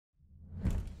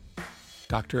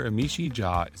Dr. Amishi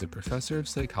Jha is a professor of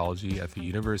psychology at the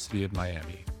University of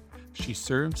Miami. She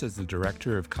serves as the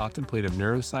director of contemplative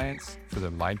neuroscience for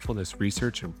the Mindfulness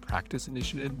Research and Practice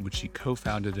Initiative, which she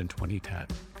co-founded in 2010.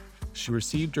 She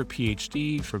received her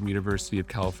Ph.D. from University of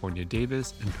California,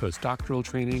 Davis and postdoctoral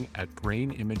training at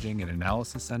Brain Imaging and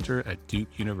Analysis Center at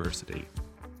Duke University.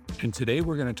 And today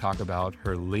we're going to talk about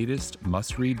her latest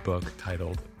must-read book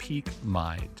titled Peak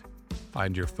Mind.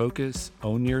 Find your focus,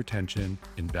 own your attention,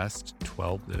 invest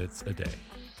 12 minutes a day.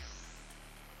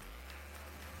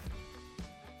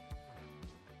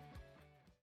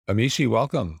 Amishi,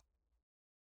 welcome.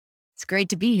 It's great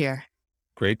to be here.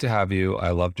 Great to have you.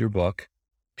 I loved your book,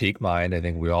 Peak Mind. I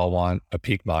think we all want a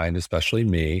peak mind, especially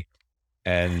me.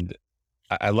 And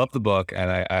I love the book.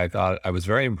 And I thought I was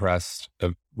very impressed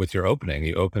with your opening.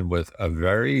 You opened with a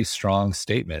very strong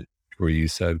statement where you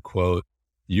said, quote,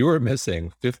 "You are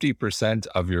missing 50%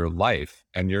 of your life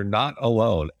and you're not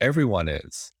alone. Everyone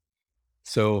is."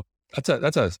 So that's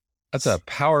a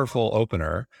powerful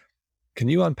opener. Can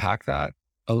you unpack that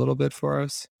a little bit for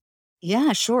us?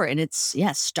 Yeah, sure. And it's,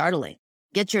 startling.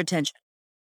 Get your attention.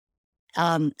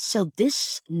 So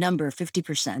this number,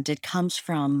 50%, it comes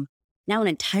from now an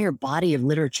entire body of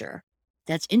literature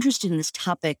that's interested in this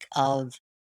topic of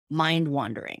mind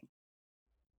wandering.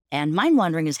 And mind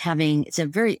wandering it's a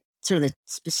very sort of the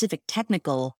specific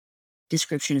technical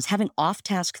description is having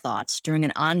off-task thoughts during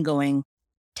an ongoing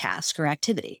task or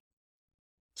activity.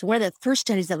 So one of the first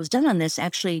studies that was done on this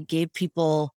actually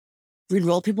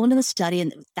enrolled people into the study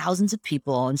and thousands of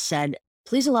people and said,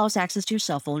 please allow us access to your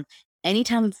cell phone any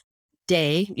time of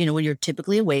day, when you're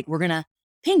typically awake, we're going to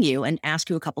ping you and ask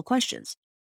you a couple questions.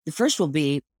 The first will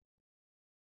be,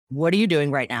 what are you doing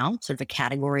right now? Sort of a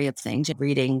category of things,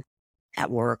 reading,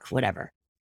 at work, whatever.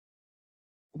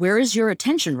 Where is your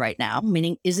attention right now?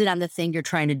 Meaning, is it on the thing you're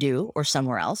trying to do or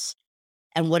somewhere else?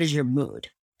 And what is your mood?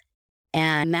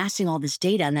 And amassing all this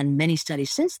data, and then many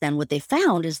studies since then, what they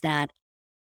found is that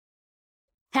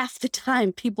half the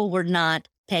time people were not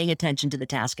paying attention to the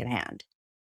task at hand.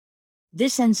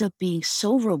 This ends up being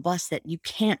so robust that you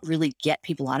can't really get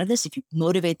people out of this. If you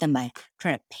motivate them by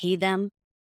trying to pay them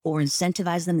or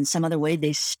incentivize them in some other way,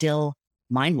 they still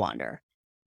mind wander.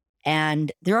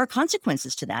 And there are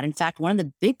consequences to that. In fact, one of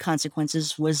the big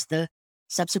consequences was the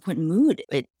subsequent mood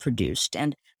it produced.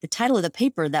 And the title of the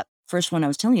paper, that first one I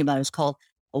was telling you about, is called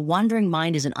 "A Wandering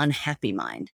Mind is an Unhappy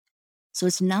Mind." So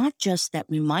it's not just that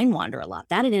we mind wander a lot.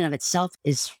 That in and of itself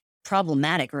is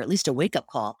problematic, or at least a wake-up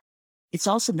call. It's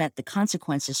also that the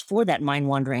consequences for that mind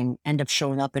wandering end up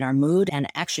showing up in our mood and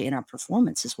actually in our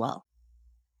performance as well.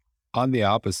 On the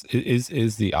opposite,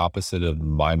 is the opposite of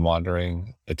mind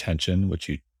wandering attention, which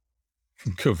you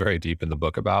go very deep in the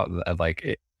book about?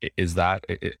 And is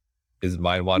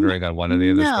mind wandering on one of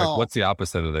the other spectrum? What's the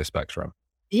opposite of the spectrum?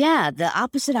 Yeah, the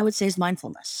opposite I would say is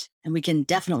mindfulness. And we can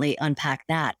definitely unpack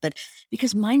that. But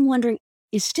because mind wandering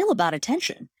is still about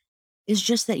attention, it's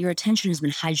just that your attention has been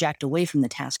hijacked away from the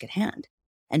task at hand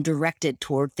and directed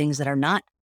toward things that are not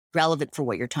relevant for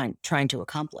what you're trying to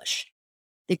accomplish.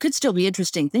 They could still be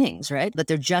interesting things, right? But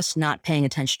they're just not paying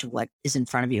attention to what is in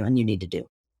front of you and you need to do.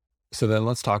 So then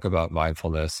let's talk about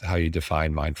mindfulness, how you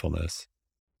define mindfulness.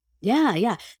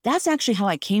 Yeah. That's actually how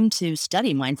I came to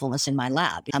study mindfulness in my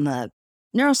lab. I'm a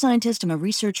neuroscientist, I'm a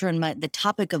researcher, and the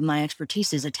topic of my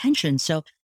expertise is attention. So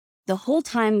the whole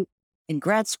time in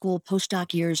grad school,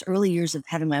 postdoc years, early years of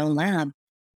having my own lab,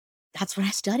 that's what I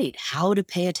studied, how to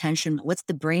pay attention, what's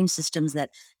the brain systems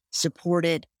that support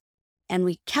it. And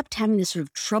we kept having this sort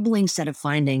of troubling set of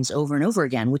findings over and over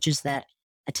again, which is that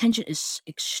attention is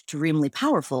extremely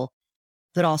powerful,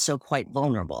 but also quite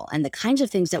vulnerable. And the kinds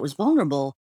of things that was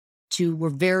vulnerable to were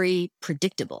very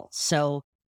predictable. So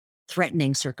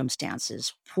threatening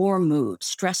circumstances, poor mood,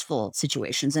 stressful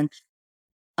situations. And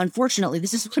unfortunately,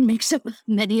 this is what makes up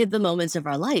many of the moments of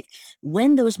our life.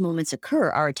 When those moments occur,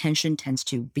 our attention tends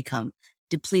to become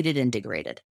depleted and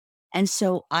degraded. And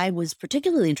so I was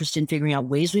particularly interested in figuring out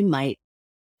ways we might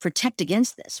protect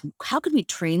against this. How could we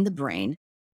train the brain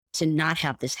to not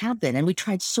have this happen? And we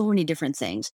tried so many different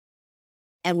things.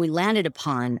 And we landed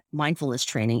upon mindfulness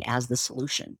training as the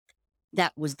solution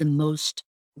that was the most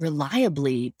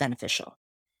reliably beneficial.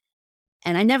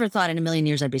 And I never thought in a million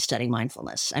years I'd be studying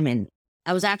mindfulness. I mean,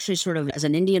 I was actually sort of, as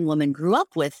an Indian woman, grew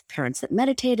up with parents that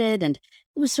meditated, and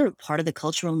it was sort of part of the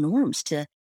cultural norms to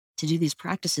do these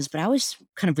practices. But I always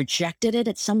kind of rejected it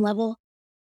at some level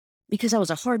because I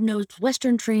was a hard-nosed,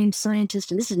 Western-trained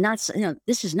scientist, and this is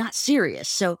not serious.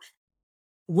 So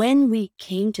when we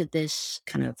came to this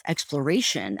kind of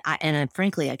exploration,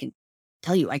 frankly, I can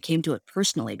tell you, I came to it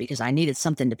personally because I needed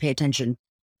something to pay attention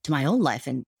to my own life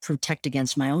and protect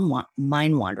against my own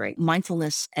mind wandering.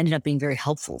 Mindfulness ended up being very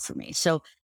helpful for me. So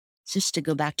just to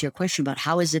go back to your question about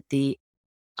how is it the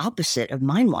opposite of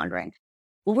mind wandering?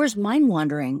 Well, whereas mind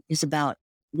wandering is about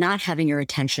not having your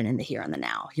attention in the here and the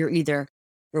now. You're either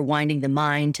rewinding the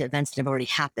mind to events that have already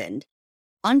happened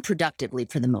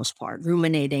unproductively for the most part,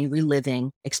 ruminating,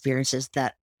 reliving experiences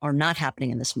that are not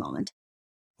happening in this moment,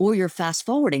 or you're fast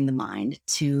forwarding the mind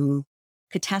to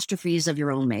catastrophes of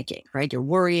your own making, right? You're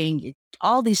worrying,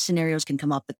 all these scenarios can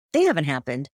come up, but they haven't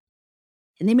happened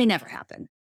and they may never happen.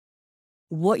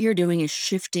 What you're doing is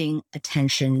shifting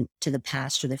attention to the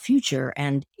past or the future,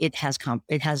 and it has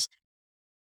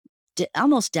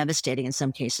almost devastating in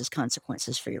some cases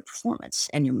consequences for your performance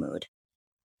and your mood.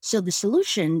 So the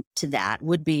solution to that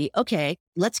would be, okay,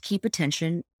 let's keep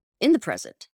attention in the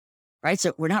present, right?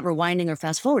 So we're not rewinding or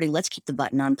fast forwarding. Let's keep the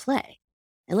button on play.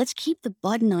 And let's keep the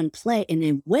button on play in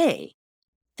a way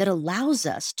that allows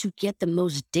us to get the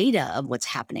most data of what's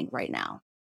happening right now.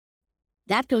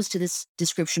 That goes to this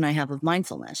description I have of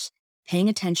mindfulness, paying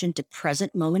attention to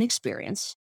present moment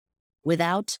experience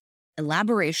without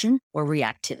elaboration or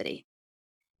reactivity.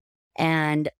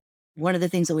 And one of the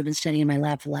things that we've been studying in my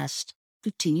lab for the last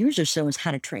 15 years or so is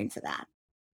how to train for that.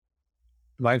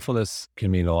 Mindfulness can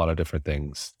mean a lot of different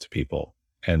things to people.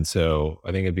 And so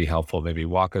I think it'd be helpful, maybe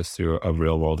walk us through a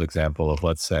real world example of,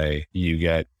 let's say you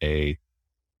get a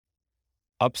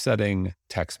upsetting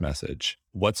text message.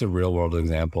 What's a real world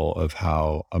example of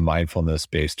how a mindfulness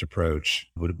based approach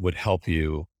would help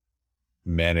you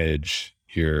manage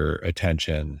your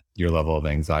attention, your level of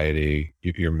anxiety,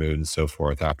 your mood and so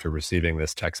forth after receiving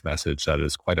this text message that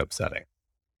is quite upsetting?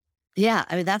 Yeah,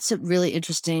 I mean, that's a really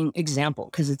interesting example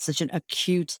because it's such an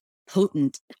acute,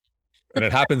 potent And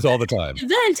it happens all the time.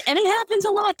 event, and it happens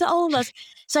a lot to all of us.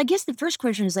 So I guess the first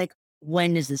question is like,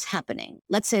 when is this happening?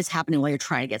 Let's say it's happening while you're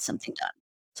trying to get something done.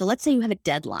 So let's say you have a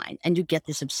deadline and you get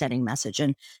this upsetting message,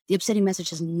 and the upsetting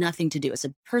message has nothing to do. It's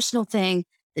a personal thing.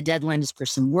 The deadline is for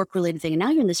some work-related thing. And now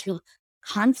you're in this real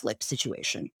conflict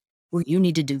situation where you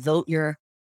need to devote your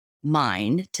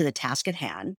mind to the task at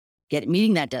hand,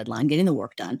 meeting that deadline, getting the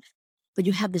work done. But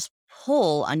you have this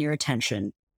pull on your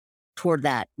attention toward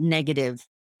that negative,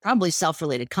 probably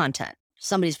self-related content.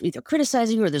 Somebody's either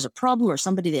criticizing you or there's a problem or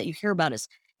somebody that you hear about is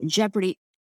in jeopardy.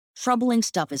 Troubling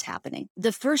stuff is happening.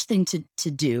 The first thing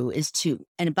to do is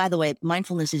and by the way,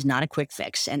 mindfulness is not a quick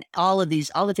fix. And all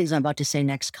the things I'm about to say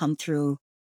next come through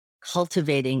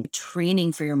cultivating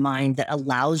training for your mind that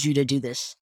allows you to do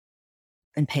this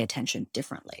and pay attention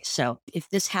differently. So if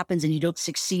this happens and you don't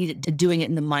succeed at doing it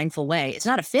in the mindful way, it's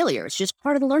not a failure. It's just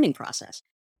part of the learning process.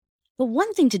 But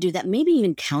one thing to do that may be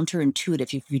even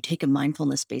counterintuitive if you take a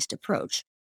mindfulness-based approach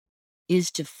is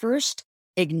to first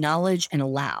acknowledge and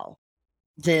allow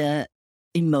the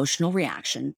emotional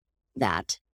reaction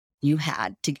that you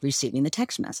had to receiving the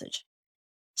text message.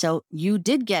 So you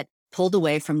did get pulled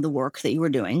away from the work that you were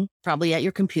doing, probably at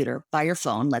your computer, by your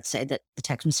phone. Let's say that the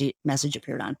text message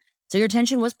appeared on. So your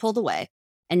attention was pulled away,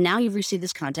 and now you've received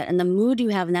this content, and the mood you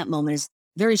have in that moment is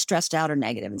very stressed out or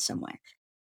negative in some way.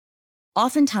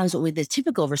 Oftentimes, the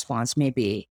typical response may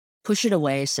be push it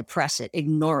away, suppress it,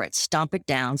 ignore it, stomp it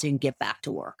down so you can get back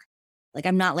to work. Like,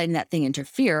 I'm not letting that thing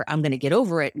interfere. I'm going to get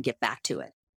over it and get back to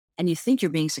it. And you think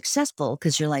you're being successful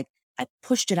because you're like, I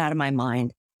pushed it out of my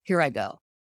mind. Here I go.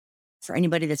 For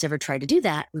anybody that's ever tried to do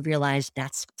that, we realize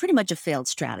that's pretty much a failed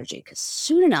strategy because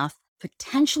soon enough,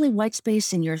 potentially white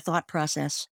space in your thought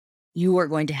process, you are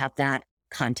going to have that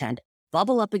content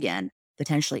bubble up again,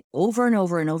 potentially over and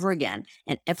over and over again.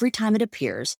 And every time it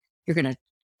appears, you're going to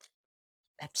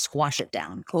squash it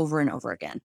down over and over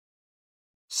again.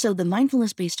 So the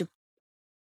mindfulness-based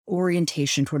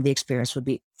orientation toward the experience would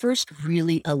be first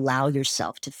really allow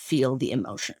yourself to feel the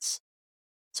emotions.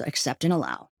 So accept and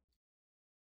allow.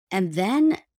 And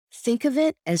then think of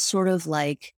it as sort of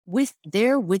like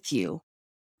they're with you,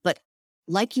 but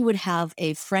like you would have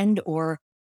a friend or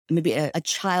maybe a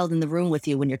child in the room with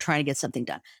you when you're trying to get something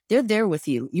done. They're there with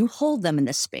you. You hold them in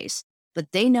this space,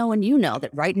 but they know and you know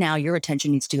that right now your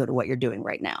attention needs to go to what you're doing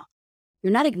right now.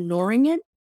 You're not ignoring it,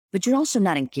 but you're also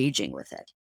not engaging with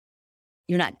it.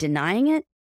 You're not denying it,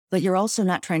 but you're also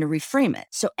not trying to reframe it.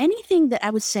 So anything that I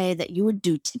would say that you would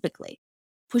do typically,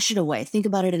 push it away, think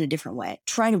about it in a different way,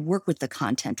 try to work with the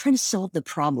content, try to solve the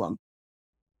problem.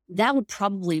 That would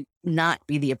probably not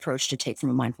be the approach to take from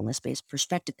a mindfulness-based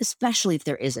perspective, especially if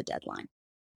there is a deadline.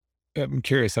 I'm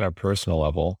curious on a personal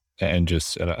level, and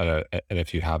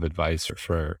if you have advice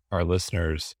for our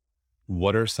listeners,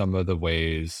 what are some of the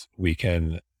ways we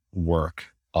can work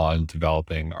on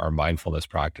developing our mindfulness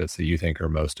practice that you think are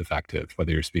most effective,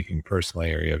 whether you're speaking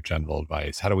personally or you have general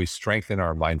advice? How do we strengthen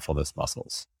our mindfulness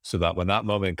muscles so that when that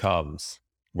moment comes,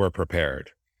 we're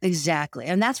prepared? Exactly.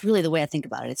 And that's really the way I think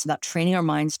about it. It's about training our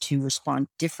minds to respond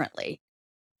differently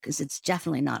because it's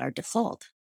definitely not our default.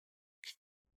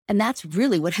 And that's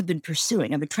really what I've been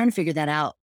pursuing. I've been trying to figure that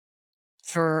out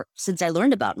since I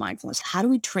learned about mindfulness. How do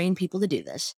we train people to do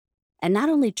this? And not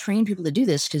only train people to do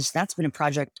this, because that's been a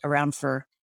project around for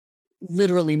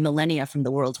literally millennia from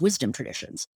the world's wisdom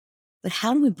traditions, but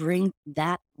how do we bring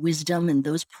that wisdom and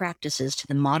those practices to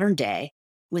the modern day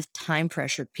with time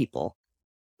pressured people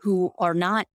who are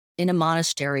not in a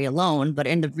monastery alone, but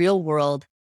in the real world,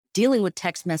 dealing with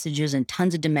text messages and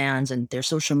tons of demands and their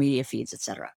social media feeds, et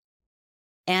cetera.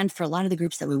 And for a lot of the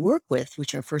groups that we work with,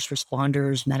 which are first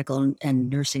responders, medical and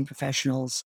nursing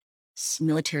professionals,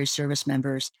 military service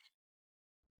members,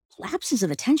 lapses of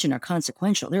attention are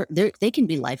consequential. They can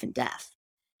be life and death.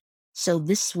 So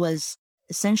this was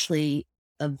essentially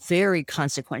a very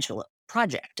consequential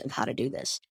project of how to do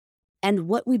this. And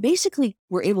what we basically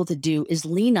were able to do is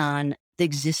lean on the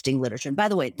existing literature. And by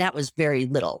the way, that was very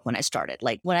little when I started.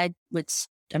 Like I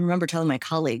remember telling my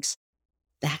colleagues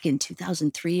back in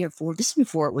 2003 or 4, this is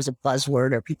before it was a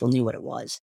buzzword or people knew what it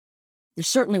was. There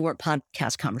certainly weren't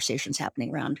podcast conversations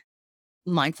happening around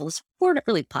mindfulness. Weren't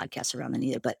really podcasts around then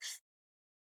either, but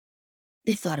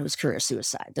they thought it was career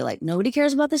suicide. They're like, nobody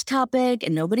cares about this topic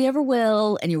and nobody ever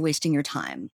will, and you're wasting your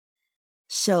time.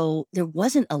 So there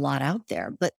wasn't a lot out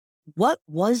there, but what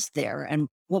was there and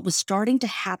what was starting to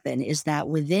happen is that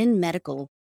within medical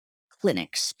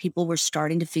clinics, people were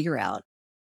starting to figure out,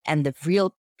 and the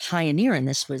real pioneer in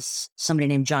this was somebody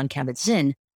named John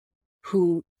Kabat-Zinn,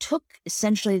 who took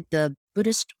essentially the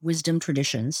Buddhist wisdom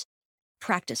traditions,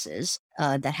 practices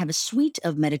that have a suite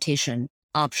of meditation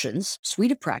options,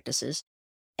 suite of practices,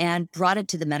 and brought it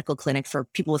to the medical clinic for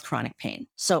people with chronic pain.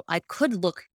 So I could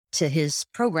look to his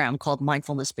program called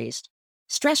mindfulness-based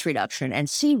stress reduction and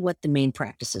see what the main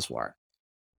practices were.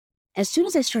 As soon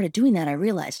as I started doing that, I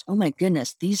realized, oh my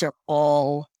goodness, these are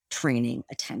all training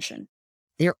attention.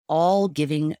 They're all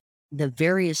giving the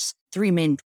various 3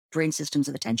 main brain systems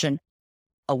of attention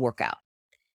a workout.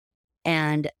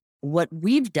 And what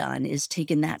we've done is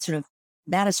taken that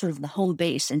as sort of the home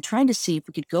base and trying to see if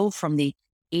we could go from the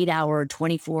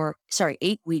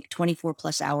 8-week, 24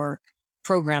 plus hour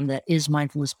program that is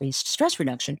mindfulness-based stress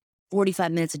reduction,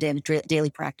 45 minutes a day of daily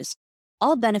practice,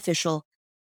 all beneficial.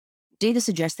 Data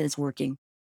suggests that it's working.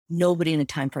 Nobody in a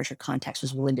time pressure context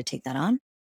was willing to take that on.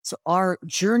 So our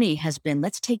journey has been,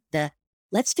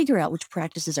 let's figure out which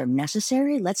practices are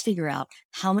necessary. Let's figure out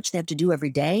how much they have to do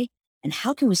every day. And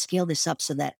how can we scale this up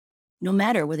so that no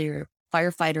matter whether you're a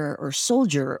firefighter or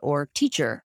soldier or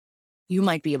teacher, you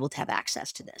might be able to have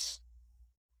access to this.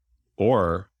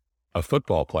 Or a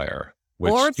football player,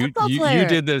 which Or a football you player.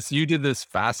 you did this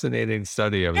fascinating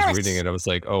study. I was reading it. I was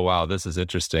like, oh, wow, this is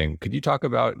interesting. Could you talk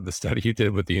about the study you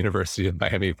did with the University of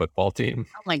Miami football team?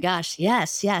 Oh my gosh.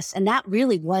 Yes. And that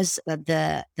really was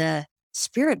the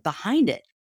spirit behind it.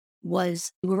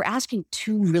 Was we were asking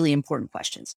 2 really important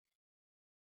questions.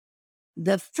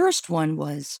 The first one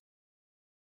was,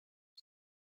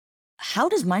 how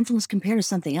does mindfulness compare to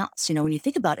something else? When you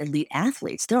think about elite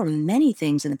athletes, there are many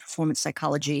things in the performance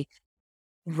psychology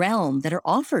realm that are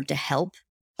offered to help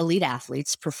elite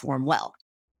athletes perform well.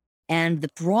 And the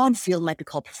broad field might be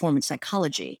called performance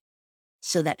psychology,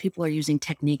 so that people are using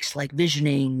techniques like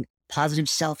visioning, positive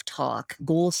self-talk,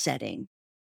 goal setting,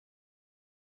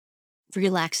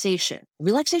 relaxation.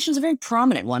 Relaxation is a very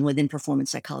prominent one within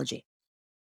performance psychology.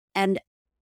 And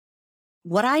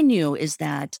what I knew is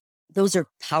that those are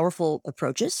powerful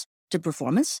approaches to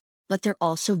performance, but they're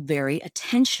also very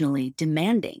attentionally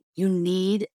demanding. You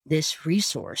need this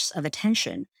resource of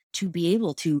attention to be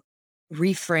able to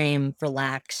reframe,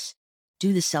 relax,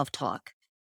 do the self-talk.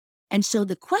 And so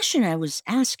the question I was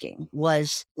asking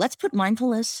was,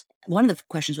 one of the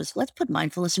questions was, let's put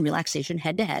mindfulness and relaxation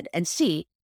head to head and see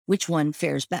which one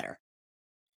fares better.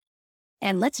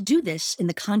 And let's do this in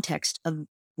the context of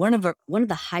one of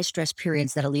the high stress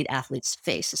periods that elite athletes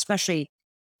face, especially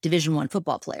Division I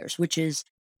football players, which is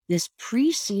this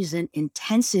preseason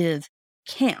intensive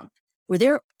camp where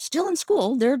they're still in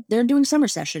school, they're doing summer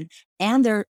session, and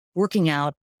they're working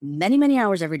out many, many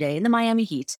hours every day in the Miami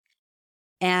heat.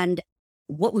 And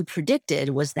what we predicted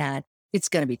was that it's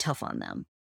going to be tough on them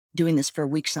doing this for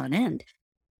weeks on end.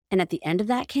 And at the end of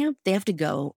that camp, they have to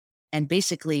go and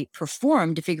basically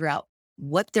perform to figure out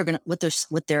what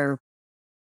their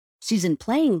season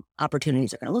playing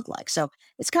opportunities are going to look like. So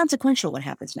it's consequential what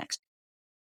happens next.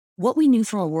 What we knew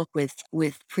from our work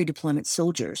with pre-deployment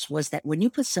soldiers was that when you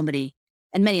put somebody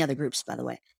and many other groups, by the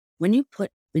way. When you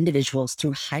put individuals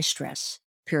through high stress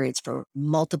periods for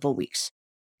multiple weeks,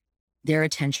 their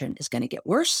attention is going to get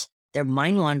worse. Their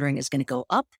mind wandering is going to go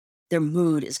up. Their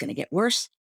mood is going to get worse.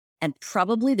 And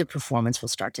probably their performance will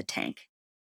start to tank.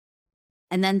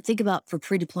 And then think about for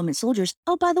pre-deployment soldiers,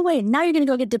 oh, by the way, now you're going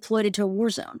to go get deployed into a war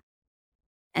zone.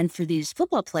 And for these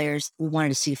football players, we wanted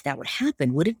to see if that would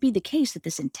happen. Would it be the case that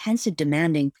this intensive,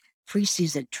 demanding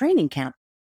preseason training camp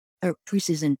or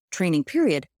preseason training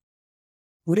period,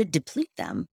 would it deplete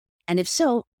them? And if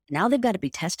so, now they've got to be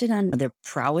tested on their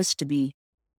prowess to be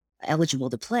eligible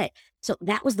to play. So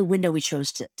that was the window we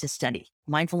chose to study,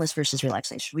 mindfulness versus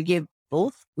relaxation. We gave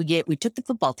both. We took the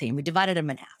football team, we divided them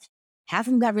in half. Half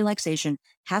of them got relaxation,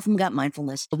 half of them got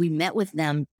mindfulness. We met with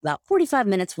them about 45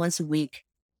 minutes once a week,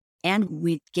 and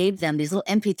we gave them these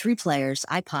little MP3 players,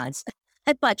 iPod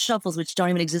shuffles, which don't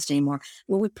even exist anymore,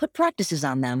 where we put practices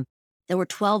on them that were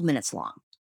 12 minutes long.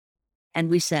 And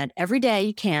we said, every day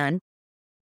you can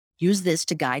use this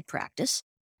to guide practice.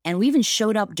 And we even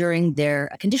showed up during their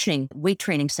conditioning weight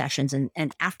training sessions.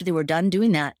 And after they were done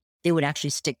doing that, they would actually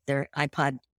stick their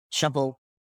iPod shuffle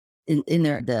in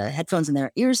the headphones in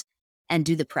their ears and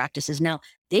do the practices. Now,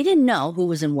 they didn't know who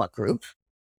was in what group.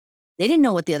 They didn't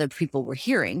know what the other people were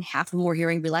hearing. Half of them were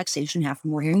hearing relaxation, half of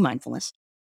them were hearing mindfulness.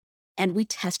 And we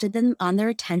tested them on their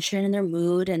attention and their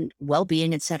mood and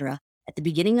well-being, et cetera. At the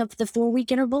beginning of the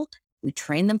 4-week interval, we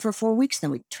trained them for 4 weeks,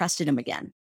 then we trusted them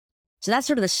again. So that's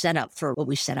sort of the setup for what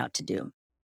we set out to do.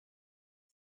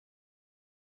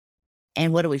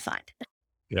 And what do we find?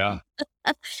 Yeah.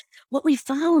 What we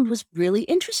found was really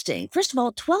interesting. First of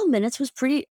all, 12 minutes was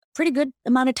pretty good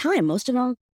amount of time. Most of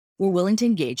them were willing to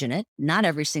engage in it, not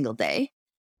every single day.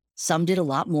 Some did a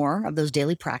lot more of those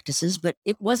daily practices, but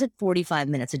it wasn't 45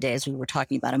 minutes a day, as we were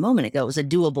talking about a moment ago. It was a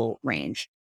doable range.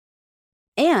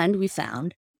 And we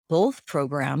found both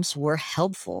programs were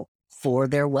helpful for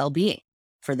their well-being,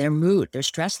 for their mood, their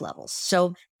stress levels.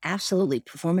 So absolutely,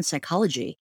 performance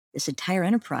psychology, this entire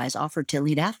enterprise offered to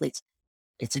elite athletes,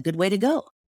 it's a good way to go.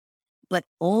 But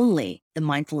only the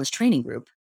mindfulness training group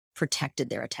protected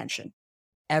their attention.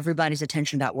 Everybody's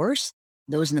attention got worse.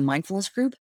 Those in the mindfulness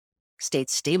group stayed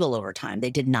stable over time. They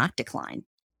did not decline.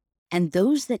 And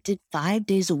those that did 5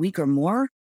 days a week or more,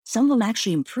 some of them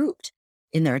actually improved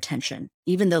in their attention,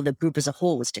 even though the group as a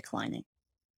whole was declining.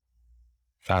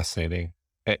 Fascinating.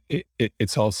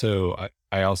 It's also,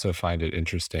 I also find it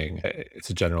interesting. It's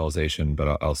a generalization,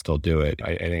 but I'll still do it.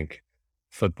 I think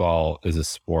football is a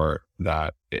sport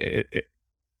that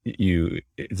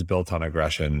it's built on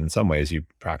aggression. In some ways, you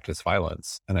practice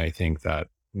violence. And I think that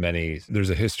there's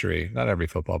a history, not every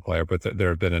football player, but there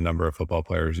have been a number of football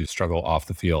players who struggle off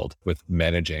the field with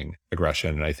managing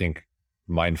aggression. And I think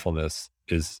mindfulness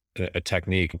is a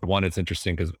technique. One, it's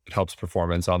interesting because it helps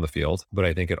performance on the field, but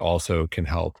I think it also can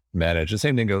help manage. The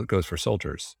same thing goes for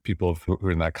soldiers. People who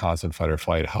are in that constant fight or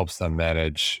flight, helps them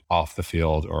manage off the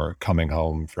field or coming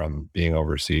home from being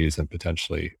overseas and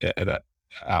potentially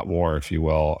at war, if you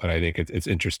will. And I think it's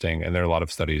interesting. And there are a lot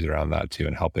of studies around that too,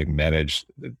 and helping manage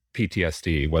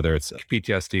PTSD, whether it's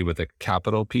PTSD with a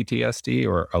capital PTSD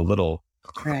or a little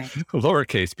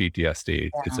lowercase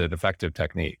PTSD. Yeah. It's an effective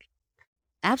technique.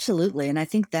 Absolutely. And I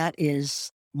think that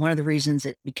is one of the reasons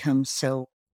it becomes so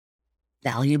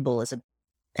valuable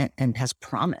and has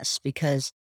promise,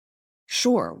 because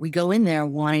sure, we go in there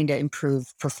wanting to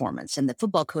improve performance. And the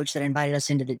football coach that invited us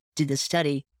in to do this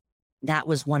study, that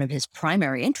was one of his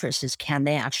primary interests, is can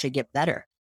they actually get better?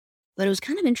 But it was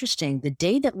kind of interesting. The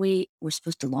day that we were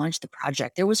supposed to launch the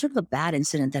project, there was sort of a bad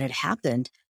incident that had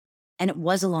happened. And it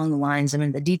was along the lines, I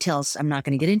mean, the details I'm not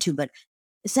going to get into, but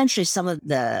essentially some of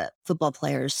the football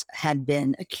players had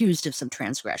been accused of some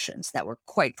transgressions that were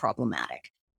quite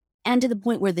problematic. And to the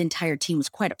point where the entire team was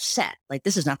quite upset. Like,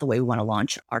 this is not the way we want to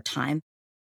launch our time.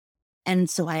 And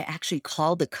so I actually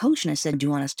called the coach and I said, do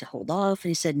you want us to hold off? And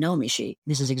he said, no, Amishi,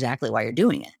 this is exactly why you're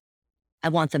doing it. I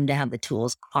want them to have the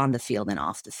tools on the field and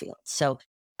off the field. So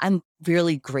I'm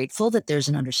really grateful that there's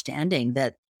an understanding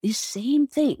that these same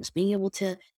things, being able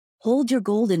to hold your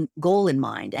goal in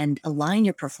mind and align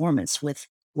your performance with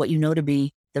what you know to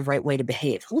be the right way to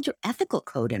behave. Hold your ethical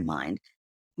code in mind.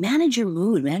 Manage your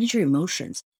mood, manage your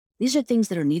emotions. These are things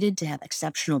that are needed to have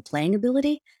exceptional playing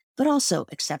ability, but also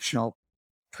exceptional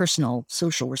personal,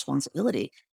 social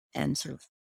responsibility and sort of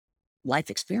life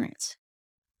experience.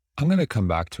 I'm going to come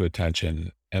back to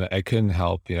attention, and I couldn't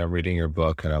help, reading your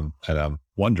book, and I'm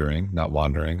wondering, not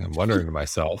wandering, I'm wondering to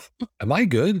myself, am I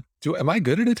good? Am I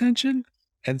good at attention?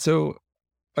 And so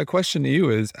my question to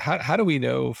you is, how do we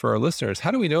know, for our listeners,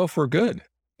 how do we know if we're good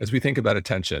as we think about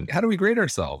attention? How do we grade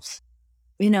ourselves?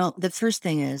 The first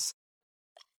thing is,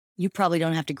 you probably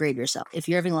don't have to grade yourself. If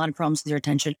you're having a lot of problems with your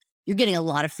attention, you're getting a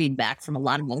lot of feedback from a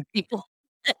lot of other people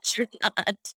that you're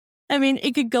not. I mean,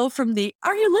 it could go from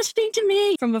are you listening to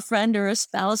me? From a friend or a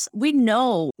spouse. We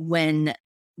know when,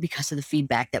 because of the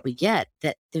feedback that we get,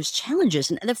 that there's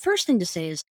challenges. And the first thing to say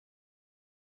is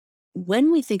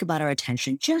when we think about our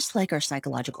attention, just like our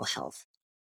psychological health,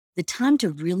 the time to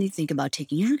really think about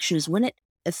taking action is when it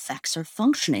affects our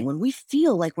functioning, when we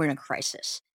feel like we're in a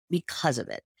crisis because of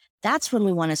it. That's when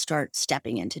we want to start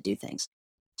stepping in to do things.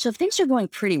 So if things are going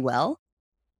pretty well,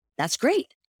 that's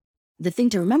great. The thing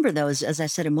to remember, though, is, as I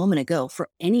said a moment ago, for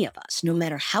any of us, no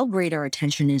matter how great our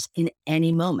attention is in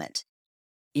any moment,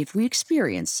 if we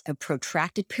experience a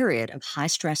protracted period of high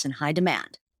stress and high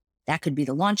demand, that could be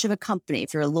the launch of a company,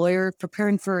 if you're a lawyer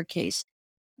preparing for a case,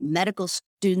 medical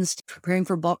students preparing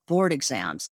for board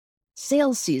exams,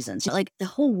 sales seasons, like the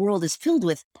whole world is filled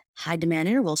with high demand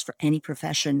intervals for any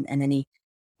profession and any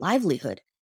livelihood.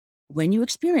 When you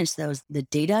experience those, the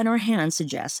data in our hands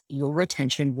suggests your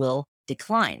attention will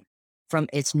decline from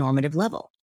its normative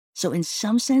level. So in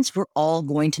some sense, we're all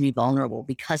going to be vulnerable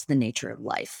because of the nature of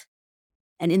life.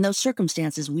 And in those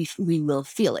circumstances, we will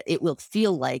feel it. It will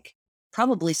feel like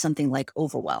probably something like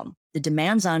overwhelm. The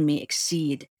demands on me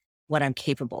exceed what I'm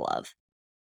capable of.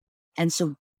 And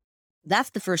so that's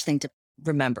the first thing to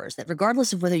remember, is that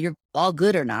regardless of whether you're all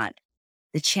good or not,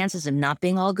 the chances of not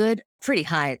being all good, pretty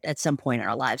high at some point in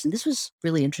our lives. And this was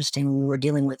really interesting when we were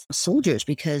dealing with soldiers,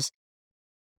 because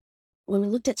when we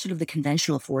looked at sort of the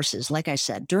conventional forces, like I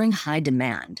said, during a high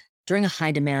demand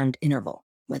interval,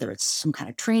 whether it's some kind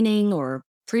of training or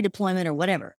pre-deployment or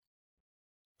whatever,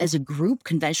 as a group,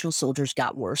 conventional soldiers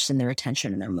got worse in their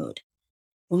attention and their mood.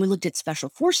 When we looked at special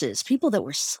forces, people that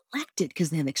were selected because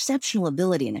they have exceptional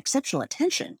ability and exceptional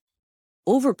attention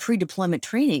over pre-deployment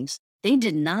trainings, they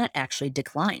did not actually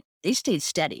decline. They stayed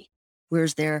steady,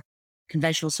 whereas their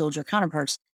conventional soldier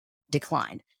counterparts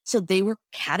declined. So they were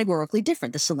categorically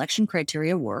different. The selection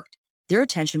criteria worked. Their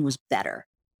attention was better,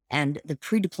 and the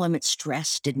pre-deployment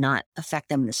stress did not affect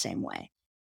them in the same way.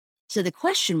 So the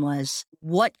question was,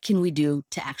 what can we do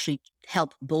to actually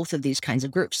help both of these kinds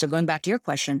of groups? So going back to your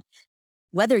question,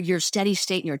 whether your steady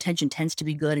state and your attention tends to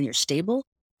be good and you're stable,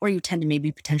 or you tend to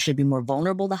maybe potentially be more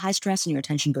vulnerable to high stress and your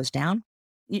attention goes down,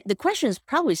 the question is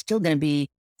probably still going to be,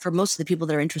 for most of the people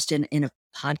that are interested in a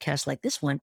podcast like this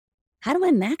one, how do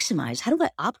I maximize? How do I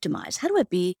optimize? How do I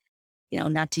be,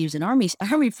 not to use an army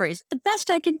phrase, the best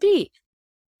I can be?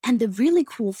 And the really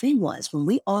cool thing was when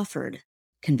we offered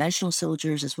conventional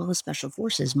soldiers as well as special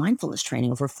forces mindfulness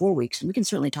training over 4 weeks, and we can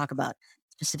certainly talk about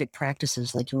specific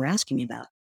practices like you were asking me about.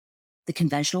 The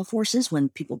conventional forces, when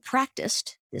people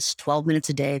practiced this 12 minutes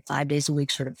a day, 5 days a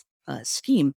week sort of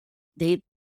scheme, they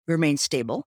remained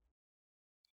stable.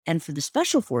 And for the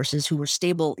special forces who were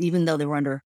stable, even though they were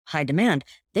under high demand,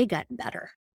 they got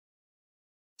better.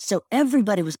 So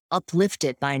everybody was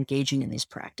uplifted by engaging in these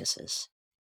practices.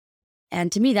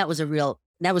 And to me, that was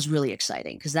really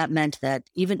exciting, because that meant that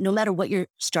even no matter what your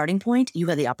starting point, you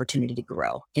had the opportunity to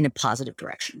grow in a positive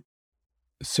direction.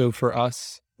 So for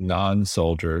us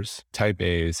non-soldiers, type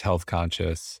A's, health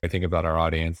conscious, I think about our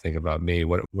audience, think about me,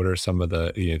 what are some of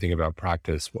the, think about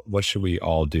practice, what should we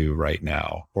all do right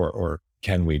now? Or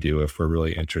can we do if we're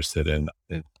really interested in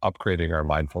upgrading our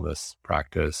mindfulness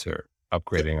practice or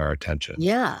upgrading our attention?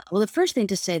 Yeah. Well, the first thing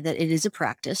to say that it is a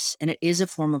practice and it is a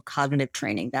form of cognitive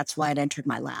training. That's why it entered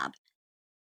my lab.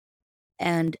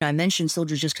 And I mentioned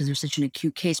soldiers just because they're such an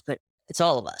acute case, but it's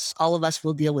all of us. All of us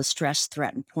will deal with stress,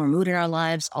 threat, and poor mood in our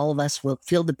lives. All of us will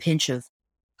feel the pinch of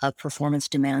performance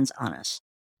demands on us.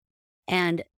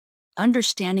 And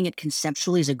understanding it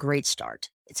conceptually is a great start.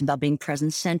 It's about being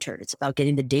present-centered. It's about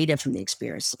getting the data from the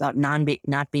experience. It's about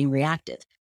not being reactive.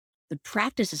 The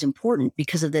practice is important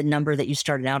because of the number that you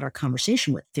started out our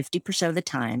conversation with. 50% of the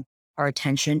time, our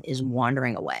attention is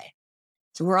wandering away.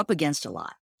 So we're up against a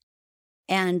lot.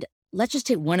 And let's just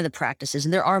take one of the practices,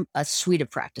 and there are a suite of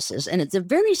practices, and it's a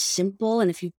very simple,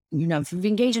 and if you've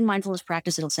engaged in mindfulness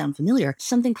practice, it'll sound familiar,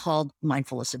 something called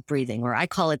mindfulness of breathing, or I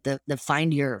call it the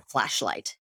find your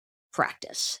flashlight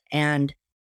practice. And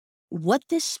what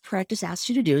this practice asks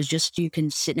you to do is just, you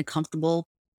can sit in a comfortable,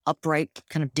 upright,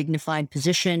 kind of dignified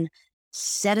position,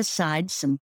 set aside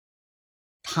some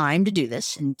time to do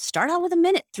this, and start out with a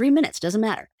minute, 3 minutes, doesn't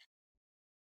matter.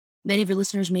 Many of your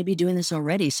listeners may be doing this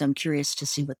already, so I'm curious to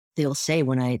see what they'll say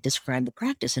when I describe the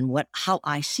practice and how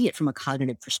I see it from a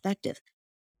cognitive perspective.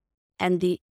 And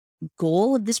the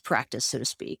goal of this practice, so to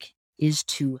speak, is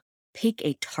to pick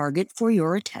a target for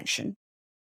your attention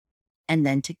and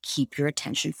then to keep your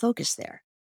attention focused there.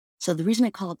 So the reason I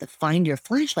call it the find your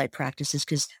flashlight practice is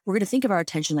because we're going to think of our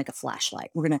attention like a flashlight.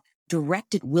 We're going to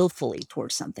direct it willfully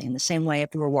towards something. In the same way, if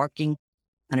we were walking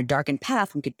on a darkened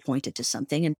path, we could point it to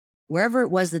something. And wherever it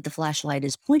was that the flashlight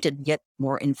is pointed, we get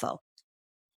more info.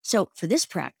 So for this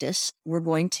practice, we're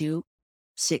going to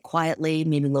sit quietly,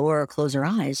 maybe lower or close our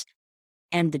eyes.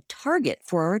 And the target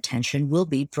for our attention will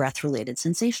be breath-related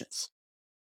sensations.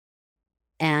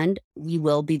 And we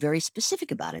will be very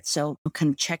specific about it. So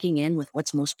kind of checking in with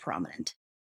what's most prominent.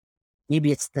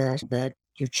 Maybe it's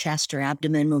your chest or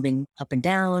abdomen moving up and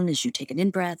down as you take an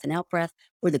in-breath and out-breath,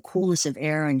 or the coolness of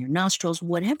air in your nostrils,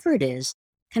 whatever it is,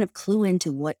 kind of clue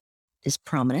into what is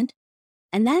prominent.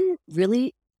 And then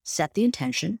really set the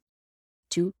intention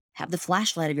to have the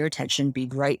flashlight of your attention be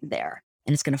right there.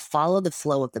 And it's going to follow the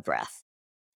flow of the breath.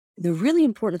 The really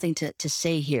important thing to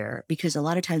say here, because a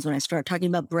lot of times when I start talking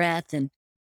about breath and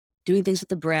doing things with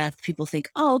the breath, people think,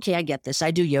 oh, okay, I get this. I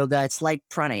do yoga. It's like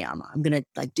pranayama. I'm going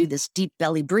to do this deep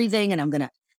belly breathing and I'm going to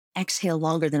exhale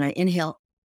longer than I inhale.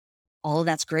 All of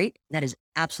that's great. That is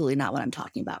absolutely not what I'm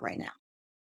talking about right now.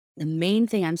 The main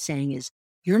thing I'm saying is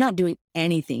you're not doing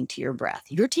anything to your breath.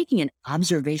 You're taking an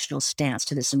observational stance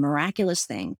to this miraculous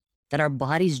thing that our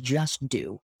bodies just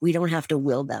do. We don't have to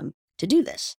will them to do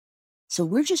this. So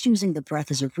we're just using the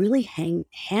breath as a really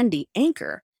handy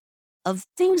anchor of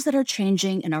things that are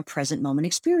changing in our present moment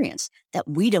experience that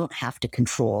we don't have to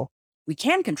control. We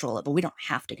can control it, but we don't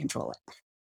have to control it.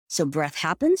 So breath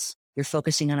happens. You're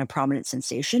focusing on a prominent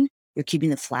sensation. You're keeping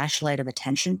the flashlight of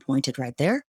attention pointed right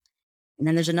there. And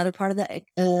then there's another part of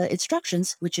the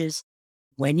instructions, which is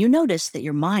when you notice that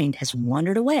your mind has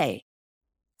wandered away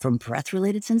from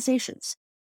breath-related sensations,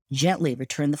 gently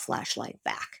return the flashlight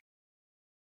back.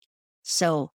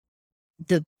 So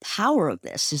the power of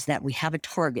this is that we have a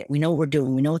target. We know what we're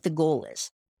doing. We know what the goal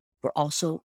is. We're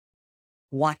also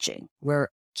watching. We're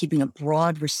keeping a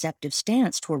broad receptive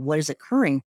stance toward what is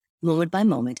occurring moment by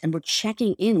moment. And we're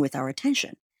checking in with our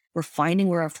attention. We're finding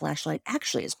where our flashlight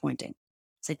actually is pointing.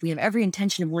 It's like we have every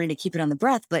intention of wanting to keep it on the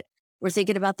breath, but we're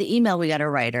thinking about the email we got to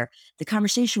write or the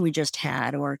conversation we just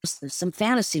had or some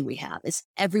fantasy we have. It's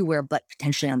everywhere, but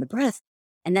potentially on the breath.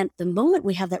 And then the moment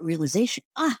we have that realization,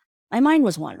 my mind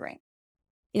was wandering.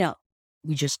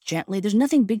 We just gently, there's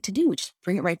nothing big to do. We just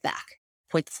bring it right back,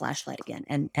 point the flashlight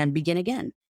again and begin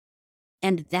again.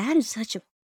 And that is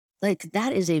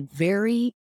that is a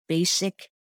very basic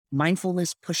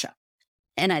mindfulness push-up.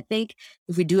 And I think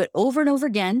if we do it over and over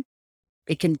again,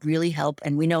 it can really help.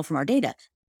 And we know from our data,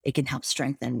 it can help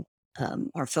strengthen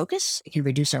our focus. It can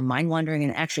reduce our mind wandering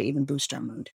and actually even boost our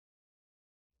mood.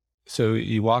 So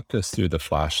you walked us through the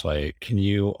flashlight. Can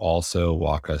you also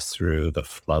walk us through the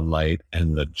floodlight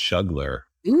and the juggler?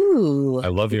 Ooh. I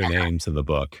love your names in the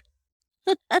book.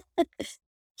 I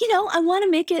want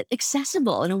to make it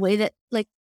accessible in a way that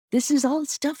this is all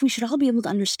stuff we should all be able to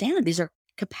understand. These are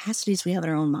capacities we have in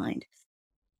our own mind.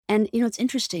 And, it's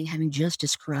interesting having just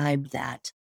described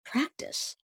that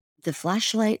practice. The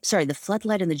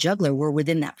floodlight and the juggler were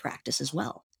within that practice as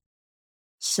well.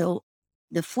 So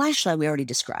the flashlight we already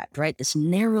described, right? This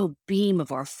narrow beam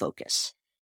of our focus.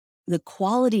 The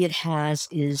quality it has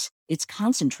is it's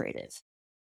concentrative.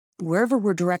 Wherever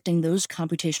we're directing those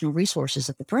computational resources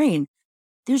of the brain,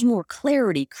 there's more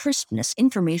clarity, crispness,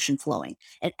 information flowing.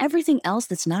 And everything else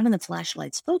that's not in the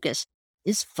flashlight's focus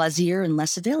is fuzzier and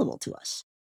less available to us.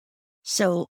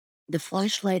 So the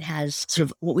flashlight has sort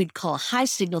of what we'd call a high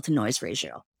signal to noise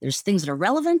ratio. There's things that are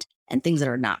relevant and things that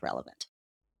are not relevant.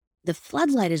 The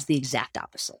floodlight is the exact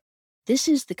opposite. This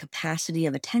is the capacity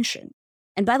of attention.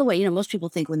 And by the way, most people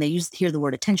think when they hear the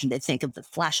word attention, they think of the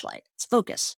flashlight. It's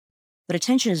focus. But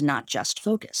attention is not just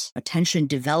focus. Attention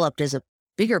developed as a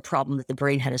bigger problem that the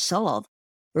brain had to solve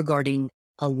regarding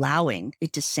allowing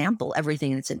it to sample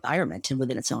everything in its environment and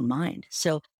within its own mind.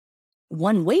 So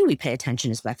one way we pay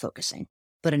attention is by focusing.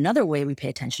 But another way we pay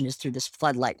attention is through this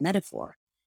floodlight metaphor,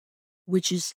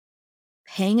 which is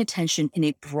paying attention in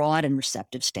a broad and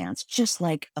receptive stance, just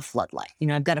like a floodlight.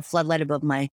 I've got a floodlight above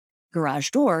my garage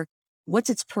door. What's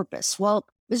its purpose? Well,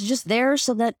 it's just there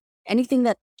so that anything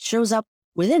that shows up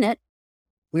within it,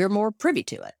 we're more privy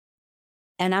to it.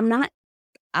 And I'm not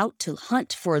out to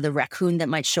hunt for the raccoon that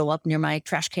might show up near my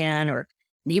trash can or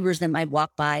neighbors that might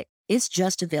walk by. It's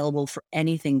just available for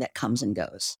anything that comes and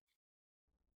goes.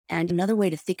 And another way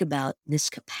to think about this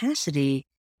capacity,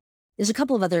 there's a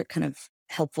couple of other kind of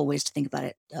helpful ways to think about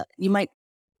it.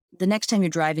 The next time you're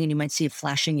driving and you might see a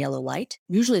flashing yellow light,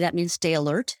 usually that means stay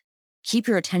alert, keep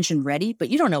your attention ready, but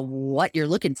you don't know what you're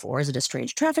looking for. Is it a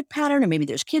strange traffic pattern or maybe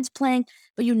there's kids playing?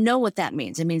 But you know what that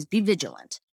means. It means be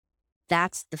vigilant.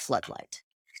 That's the floodlight.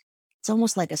 It's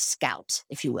almost like a scout,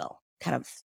 if you will, kind of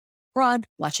broad,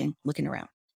 watching, looking around.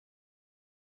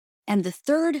 And the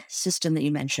third system that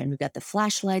you mentioned, we've got the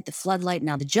flashlight, the floodlight.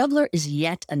 Now, the juggler is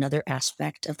yet another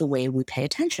aspect of the way we pay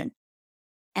attention.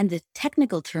 And the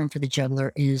technical term for the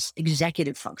juggler is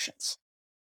executive functions.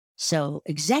 So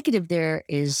executive there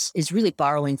is really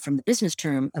borrowing from the business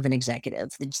term of an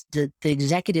executive. The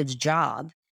executive's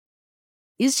job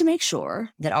is to make sure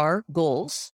that our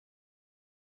goals,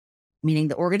 meaning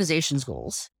the organization's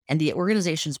goals and the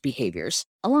organization's behaviors,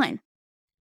 align.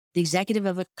 The executive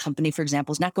of a company, for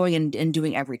example, is not going in and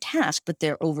doing every task, but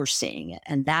they're overseeing it.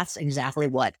 And that's exactly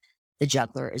what the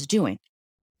juggler is doing.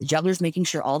 The juggler is making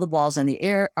sure all the balls are in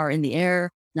the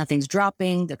air, nothing's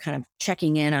dropping. They're kind of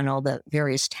checking in on all the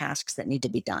various tasks that need to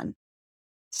be done.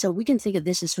 So we can think of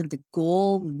this as sort of the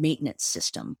goal maintenance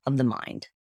system of the mind.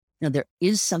 There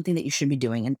is something that you should be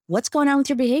doing. And what's going on with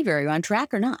your behavior? Are you on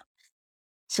track or not?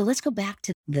 So let's go back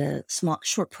to the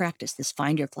short practice, this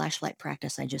find your flashlight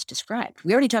practice I just described.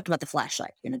 We already talked about the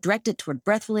flashlight. You're going to direct it toward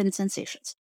breath-related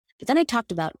sensations. But then I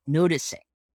talked about noticing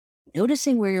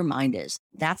where your mind is.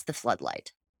 That's the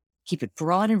floodlight. Keep it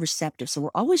broad and receptive. So we're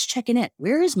always checking in.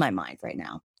 Where is my mind right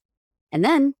now? And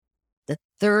then the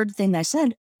third thing that I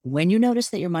said, when you notice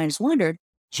that your mind has wandered,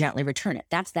 gently return it.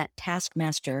 That's that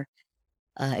taskmaster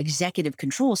executive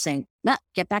control saying, nah,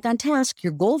 get back on task.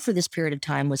 Your goal for this period of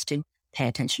time was to pay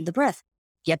attention to the breath.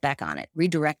 Get back on it.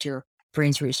 Redirect your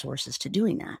brain's resources to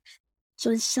doing that.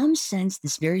 So in some sense,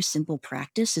 this very simple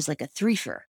practice is like a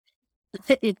threefer.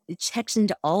 It checks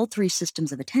into all three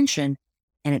systems of attention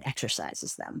and it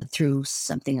exercises them through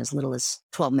something as little as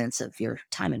 12 minutes of your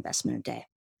time investment a day.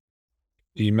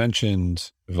 You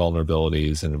mentioned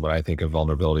vulnerabilities, and when I think of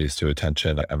vulnerabilities to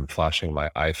attention, I'm flashing my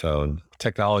iPhone.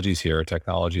 Technology's here.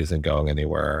 Technology isn't going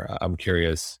anywhere. I'm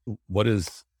curious, what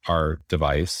is our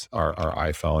device, our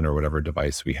iPhone or whatever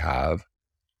device we have,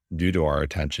 do to our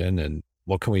attention, and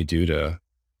what can we do to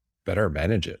better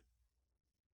manage it?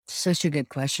 Such a good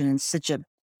question and such a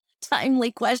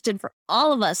timely question for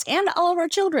all of us and all of our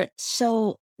children.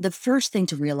 So the first thing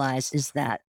to realize is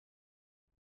that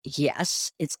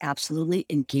yes, it's absolutely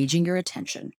engaging your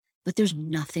attention, but there's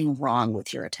nothing wrong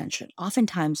with your attention.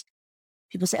 Oftentimes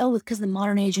people say, oh, because of the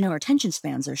modern age, our attention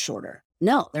spans are shorter.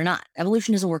 No, they're not.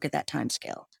 Evolution doesn't work at that time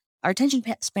scale. Our attention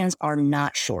spans are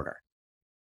not shorter.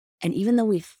 And even though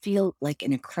we feel like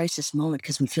in a crisis moment,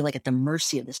 because we feel like at the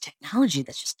mercy of this technology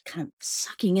that's just kind of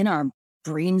sucking in our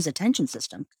brain's attention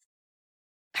system,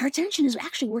 our attention is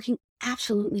actually working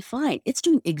absolutely fine. It's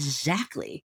doing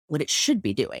exactly what it should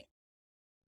be doing.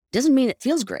 Doesn't mean it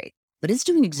feels great, but it's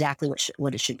doing exactly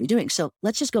what it should be doing. So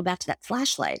let's just go back to that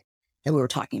flashlight that we were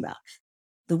talking about.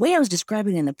 The way I was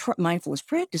describing it in the mindfulness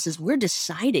practice is we're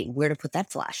deciding where to put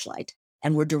that flashlight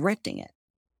and we're directing it.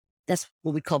 That's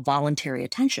what we call voluntary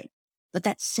attention. But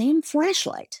that same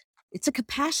flashlight, it's a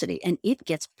capacity and it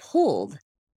gets pulled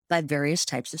by various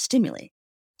types of stimuli.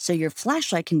 So your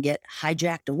flashlight can get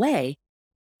hijacked away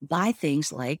by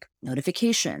things like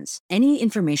notifications, any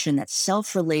information that's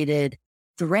self-related,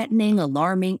 threatening,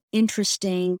 alarming,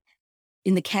 interesting,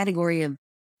 in the category of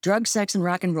drug, sex, and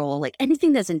rock and roll, like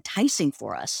anything that's enticing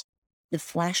for us, the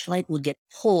flashlight will get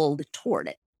pulled toward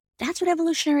it. That's what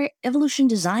evolution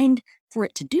designed for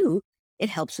it to do. It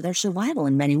helps with our survival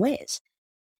in many ways.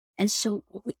 And so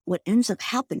what ends up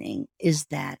happening is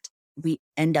that we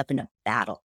end up in a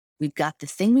battle. We've got the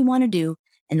thing we want to do,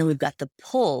 and then we've got the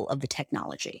pull of the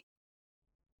technology.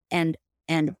 And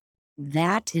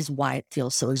that is why it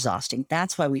feels so exhausting.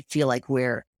 That's why we feel like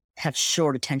have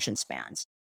short attention spans,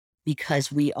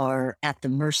 because we are at the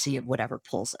mercy of whatever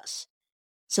pulls us.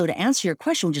 So to answer your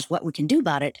question, which is what we can do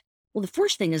about it, well, the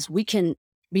first thing is we can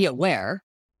be aware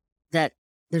that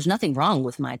there's nothing wrong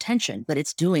with my attention, but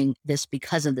it's doing this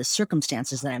because of the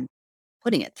circumstances that I'm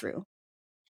putting it through,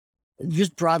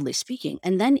 just broadly speaking.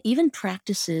 And then even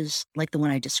practices like the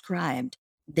one I described,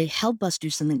 they help us do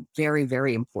something very,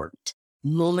 very important,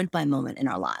 moment by moment in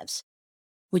our lives,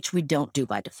 which we don't do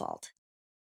by default,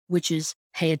 which is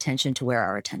pay attention to where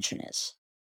our attention is.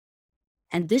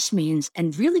 And this means,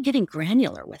 and really getting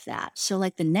granular with that. So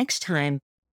like the next time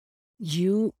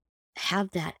you have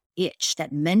that itch,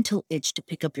 that mental itch to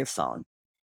pick up your phone,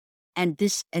 and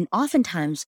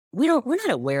oftentimes we're not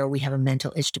aware we have a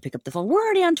mental itch to pick up the phone. We're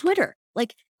already on Twitter.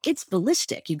 Like it's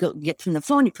ballistic. You get from the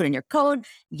phone, you put in your code,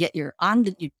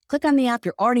 you click on the app,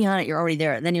 you're already on it, you're already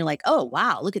there. And then you're like, oh,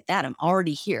 wow, look at that. I'm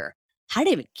already here. How did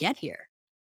I even get here?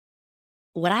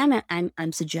 What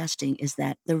I'm suggesting is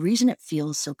that the reason it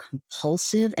feels so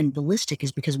compulsive and ballistic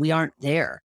is because we aren't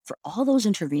there for all those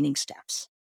intervening steps.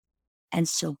 And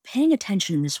so paying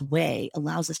attention in this way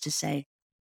allows us to say,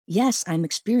 yes, I'm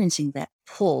experiencing that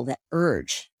pull, that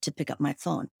urge to pick up my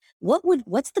phone.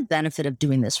 What's the benefit of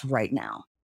doing this right now?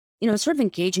 sort of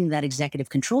engaging that executive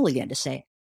control again to say,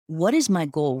 what is my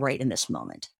goal right in this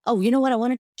moment? Oh, you know what? I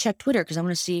want to check Twitter because I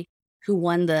want to see who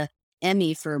won the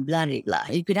Emmy for blah, blah, blah.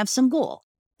 You could have some goal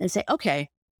and say, okay,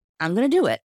 I'm going to do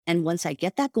it. And once I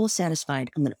get that goal satisfied,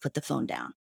 I'm going to put the phone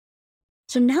down.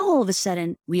 So now all of a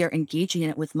sudden we are engaging in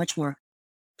it with much more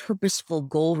purposeful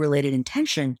goal related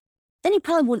intention. Then you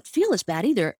probably wouldn't feel as bad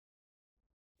either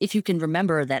if you can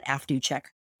remember that after you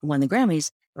check who won the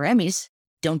Grammys or Emmys,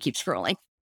 don't keep scrolling.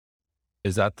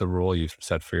 Is that the rule you've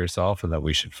set for yourself and that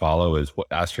we should follow? Is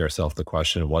ask yourself the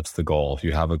question, what's the goal? If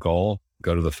you have a goal,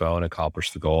 go to the phone,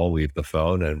 accomplish the goal, leave the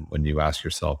phone. And when you ask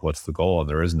yourself, what's the goal? And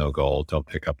there is no goal, don't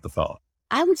pick up the phone.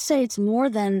 I would say it's more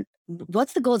than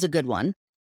what's the goal is a good one,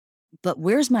 but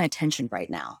where's my attention right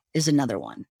now is another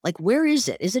one. Like, where is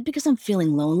it? Is it because I'm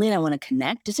feeling lonely and I want to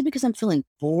connect? Is it because I'm feeling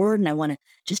bored and I want to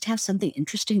just have something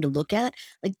interesting to look at?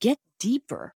 Like, get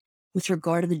deeper with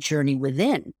regard to the journey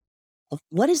within of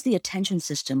what is the attention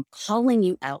system calling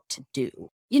you out to do?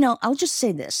 I'll just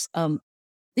say this.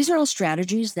 These are all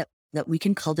strategies that we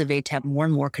can cultivate to have more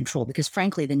and more control because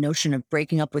frankly, the notion of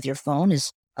breaking up with your phone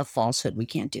is a falsehood. We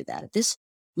can't do that. At this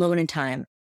moment in time,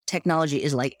 technology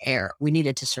is like air. We need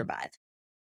it to survive.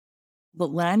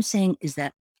 But what I'm saying is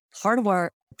that part of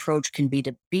our approach can be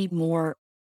to be more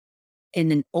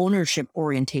in an ownership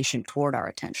orientation toward our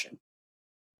attention.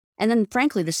 And then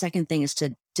frankly, the second thing is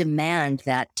to demand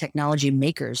that technology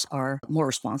makers are more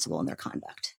responsible in their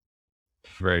conduct.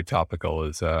 Very topical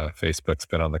is Facebook's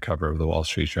been on the cover of the Wall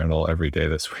Street Journal every day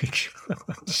this week.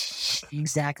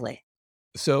 Exactly.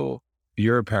 So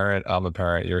you're a parent, I'm a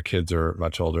parent, your kids are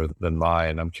much older than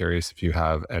mine. I'm curious if you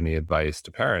have any advice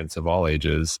to parents of all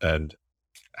ages and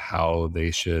how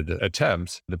they should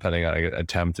attempt, depending on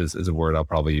attempt is a word I'll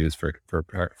probably use for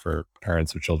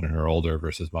parents of children who are older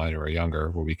versus mine who are younger,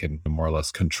 where we can more or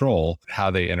less control how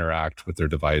they interact with their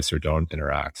device or don't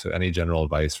interact. So any general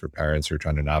advice for parents who are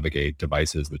trying to navigate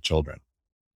devices with children?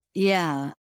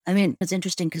 Yeah. I mean, it's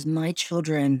interesting because my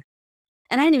children,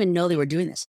 and I didn't even know they were doing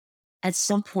this. At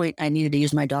some point, I needed to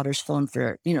use my daughter's phone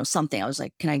for, something. I was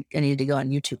like, I needed to go on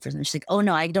YouTube for something. She's like, oh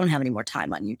no, I don't have any more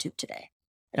time on YouTube today.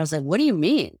 And I was like, what do you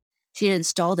mean? She had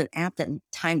installed an app that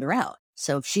timed her out.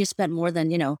 So if she had spent more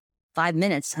than, 5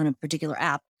 minutes on a particular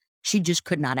app, she just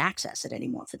could not access it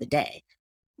anymore for the day,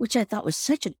 which I thought was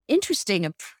such an interesting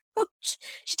approach.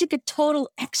 She took a total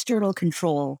external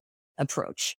control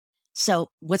approach. So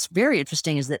what's very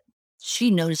interesting is that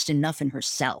she noticed enough in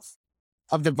herself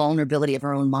of the vulnerability of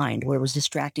her own mind where it was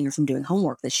distracting her from doing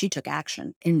homework that she took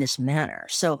action in this manner.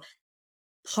 So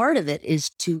part of it is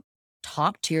to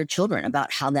talk to your children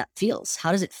about how that feels.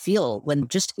 How does it feel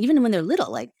even when they're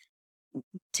little, like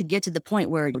to get to the point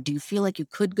where do you feel like you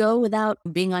could go without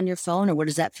being on your phone or what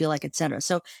does that feel like, et cetera.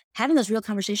 So having those real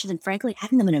conversations and frankly,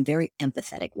 having them in a very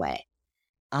empathetic way.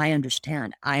 I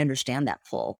understand that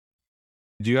pull.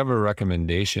 Do you have a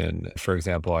recommendation? For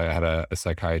example, I had a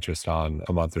psychiatrist on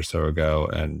a month or so ago,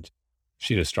 and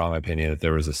she had a strong opinion that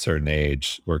there was a certain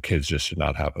age where kids just should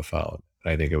not have a phone.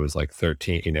 And I think it was like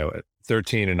 13,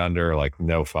 13 and under, like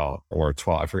no phone, or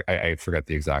 12. I forget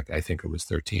the exact, I think it was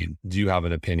 13. Do you have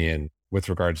an opinion with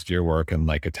regards to your work and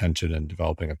like attention and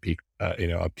developing a peak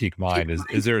mind?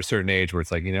 Is there a certain age where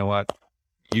it's like, you know what,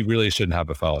 you really shouldn't have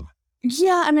a phone?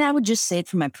 Yeah. I mean, I would just say it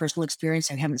from my personal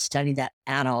experience. I haven't studied that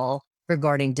at all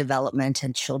regarding development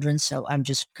and children. So I'm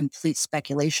just complete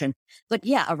speculation. But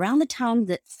yeah, around the time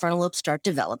that frontal lobes start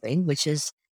developing, which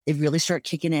is they really start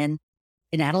kicking in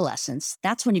adolescence,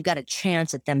 that's when you've got a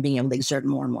chance at them being able to exert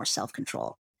more and more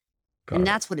self-control. And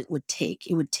that's what it would take.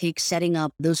 It would take setting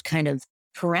up those kind of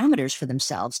parameters for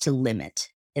themselves to limit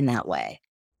in that way.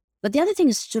 But the other thing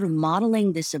is sort of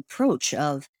modeling this approach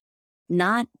of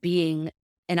not being,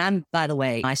 and I'm, by the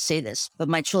way, I say this, but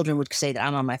my children would say that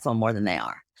I'm on my phone more than they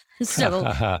are.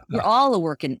 So we're all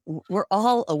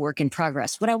a work in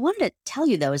progress. What I wanted to tell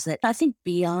you though is that I think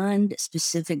beyond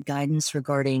specific guidance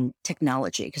regarding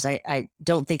technology, because I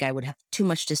don't think I would have too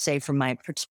much to say from my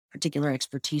particular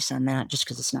expertise on that, just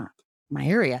because it's not my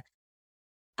area.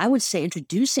 I would say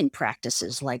introducing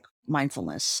practices like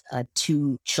mindfulness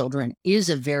to children is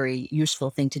a very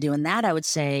useful thing to do. And that I would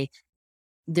say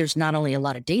there's not only a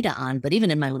lot of data on, but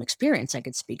even in my own experience, I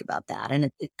could speak about that.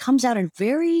 And it comes out in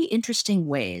very interesting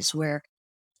ways where,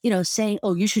 saying,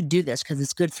 oh, you should do this because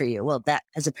it's good for you. Well, that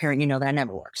as a parent, that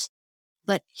never works.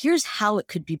 But here's how it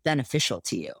could be beneficial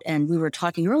to you. And we were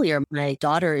talking earlier, my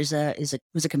daughter was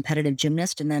a competitive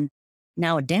gymnast and then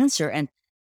now a dancer. And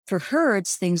for her,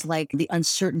 it's things like the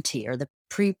uncertainty or the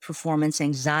pre-performance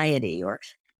anxiety, or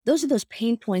those are those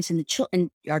pain points in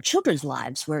our children's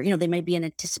lives where, they may be in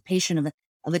anticipation of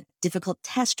a difficult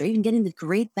test or even getting the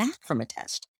grade back from a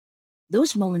test.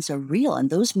 those moments are real, and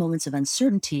those moments of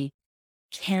uncertainty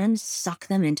can suck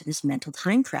them into this mental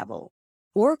time travel,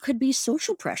 or it could be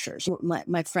social pressures.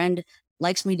 My friend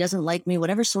likes me, doesn't like me,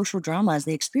 whatever social dramas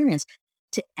they experience,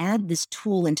 to add this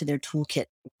tool into their toolkit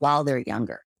while they're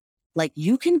younger. Like,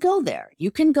 you can go there.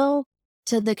 You can go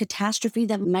to the catastrophe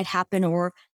that might happen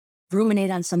or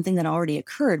ruminate on something that already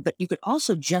occurred, but you could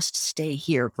also just stay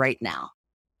here right now.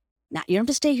 Now, you don't have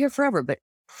to stay here forever, but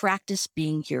practice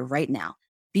being here right now.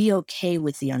 Be okay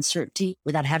with the uncertainty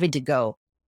without having to go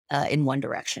in one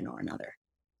direction or another.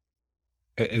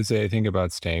 As I think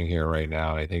about staying here right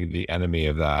now, I think the enemy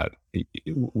of that,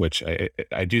 which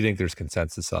I do think there's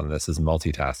consensus on this, is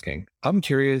multitasking. I'm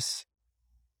curious,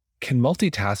 can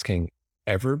multitasking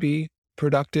ever be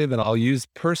productive? And I'll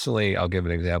give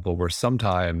an example where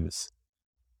sometimes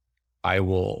I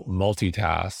will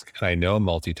multitask and I know I'm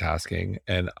multitasking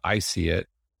and I see it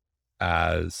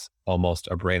as almost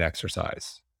a brain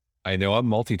exercise. I know I'm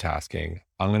multitasking.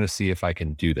 I'm going to see if I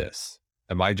can do this.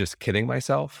 Am I just kidding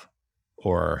myself?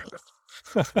 Or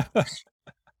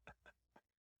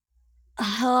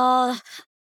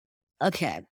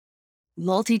Okay.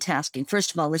 Multitasking.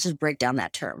 First of all, let's just break down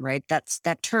that term, right?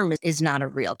 That term is not a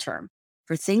real term.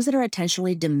 For things that are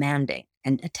attentionally demanding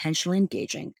and attentionally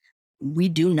engaging, we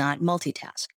do not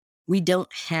multitask. We don't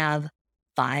have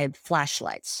 5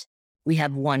 flashlights. We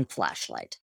have 1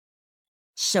 flashlight.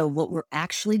 So what we're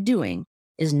actually doing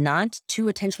is not 2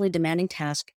 attentionally demanding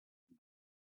tasks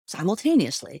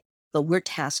simultaneously, but we're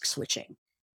task switching.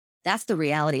 That's the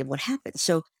reality of what happens.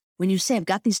 So when you say, I've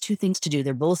got these 2 things to do,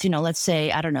 they're both, let's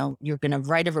say, I don't know, you're going to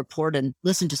write a report and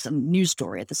listen to some news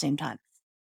story at the same time.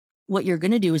 What you're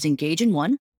going to do is engage in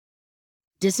one,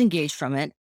 disengage from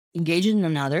it, engage in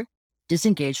another,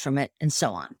 disengage from it, and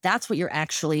so on. That's what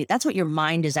your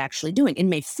mind is actually doing. It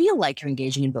may feel like you're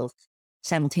engaging in both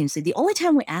simultaneously. The only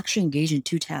time we actually engage in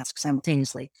 2 tasks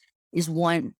simultaneously is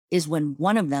when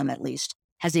one of them, at least,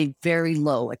 has a very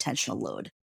low attentional load,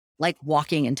 like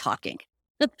walking and talking.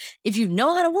 If you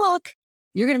know how to walk,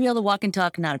 you're going to be able to walk and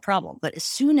talk, not a problem. But as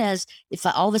soon as, if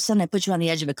all of a sudden I put you on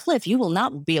the edge of a cliff, you will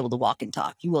not be able to walk and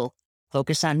talk. You will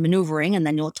focus on maneuvering and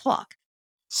then you'll talk.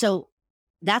 So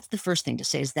that's the first thing to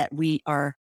say, is that we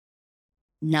are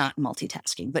not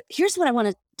multitasking. But here's what I want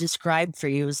to describe for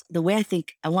you is the way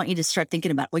I want you to start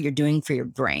thinking about what you're doing for your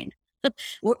brain.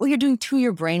 What you're doing to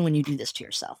your brain when you do this to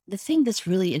yourself. The thing that's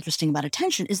really interesting about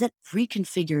attention is that it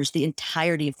reconfigures the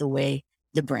entirety of the way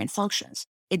the brain functions.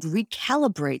 It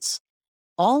recalibrates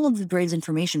all of the brain's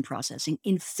information processing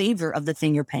in favor of the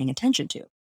thing you're paying attention to,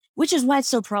 which is why it's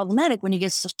so problematic when you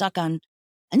get stuck on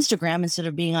Instagram instead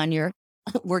of being on your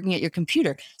working at your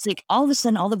computer. It's like all of a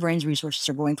sudden, all the brain's resources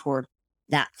are going toward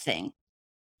that thing.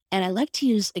 And I like to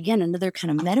use, again, another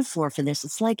kind of metaphor for this.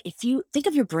 It's like, if you think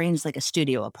of your brain as like a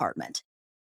studio apartment.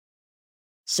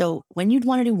 So when you'd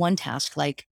want to do one task,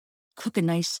 like cook a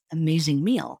nice, amazing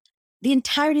meal, the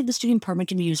entirety of the studio apartment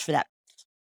can be used for that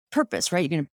purpose, right?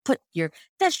 You're going to put your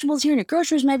vegetables here and your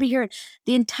groceries might be here.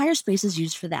 The entire space is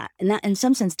used for that. And that, in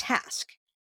some sense, task.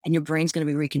 And your brain's going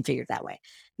to be reconfigured that way.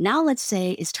 Now, let's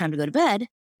say it's time to go to bed.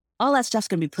 All that stuff's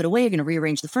going to be put away. You're going to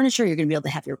rearrange the furniture. You're going to be able to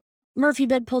have your Murphy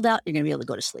bed pulled out. You're going to be able to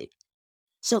go to sleep.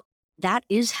 So that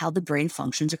is how the brain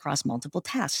functions across multiple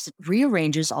tasks. It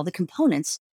rearranges all the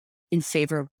components in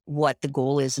favor of what the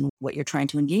goal is and what you're trying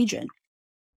to engage in.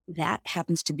 That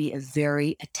happens to be a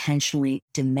very attentionally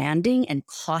demanding and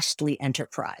costly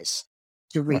enterprise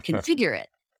to reconfigure it.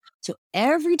 So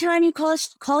every time you call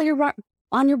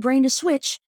on your brain to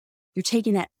switch, you're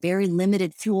taking that very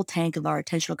limited fuel tank of our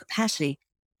attentional capacity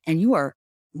and you are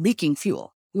leaking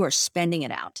fuel. You are spending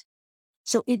it out.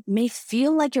 So it may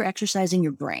feel like you're exercising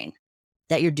your brain,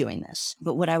 that you're doing this.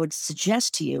 But what I would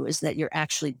suggest to you is that you're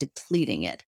actually depleting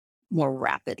it more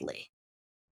rapidly.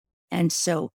 And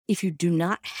so if you do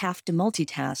not have to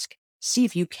multitask, see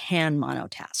if you can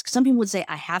monotask. Some people would say,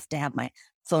 I have to have my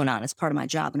phone on as part of my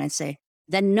job. And I'd say,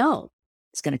 then no,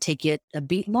 it's going to take you a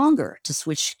beat longer to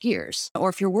switch gears. Or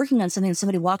if you're working on something and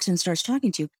somebody walks in and starts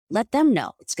talking to you, let them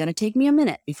know it's going to take me a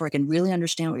minute before I can really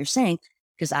understand what you're saying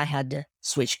because I had to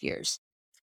switch gears.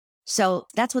 So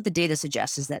that's what the data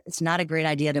suggests, is that it's not a great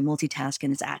idea to multitask,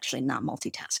 and it's actually not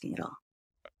multitasking at all.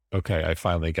 Okay, I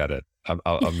finally get it.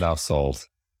 I'm now sold.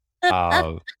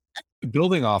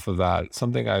 Building off of that,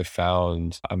 something I've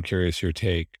found, I'm curious your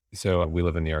take. So we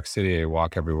live in New York City. I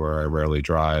walk everywhere. I rarely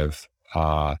drive.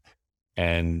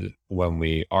 And when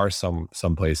we are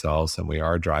someplace else and we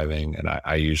are driving, and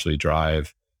I usually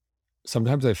drive,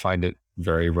 sometimes I find it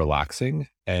very relaxing.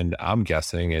 And I'm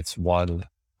guessing it's one,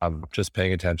 I'm just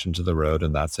paying attention to the road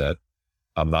and that's it.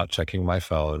 I'm not checking my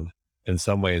phone. In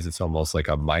some ways, it's almost like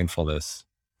a mindfulness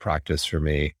practice for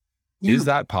me. Is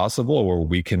Yeah, that possible where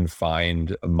we can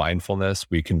find mindfulness,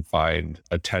 we can find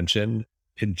attention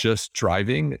in just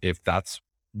driving if that's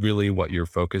really what you're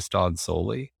focused on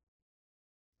solely?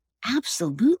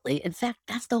 absolutely. In fact,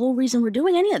 that's the whole reason we're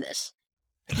doing any of this.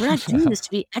 We're not doing this to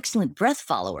be excellent breath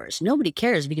followers. Nobody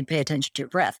cares if you can pay attention to your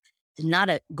breath. It's not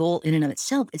a goal in and of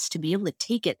itself. It's to be able to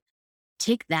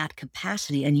take that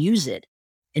capacity and use it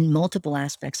in multiple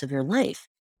aspects of your life.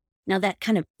 Now, that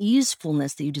kind of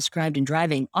easefulness that you described in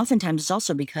driving, oftentimes it's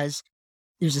also because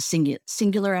there's a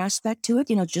singular aspect to it.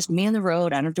 It's just me on the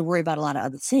road. I don't have to worry about a lot of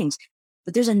other things.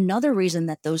 But there's another reason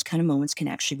that those kind of moments can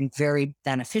actually be very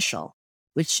beneficial,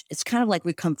 which it's kind of like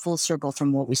we come full circle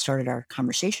from what we started our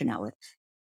conversation out with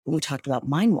when we talked about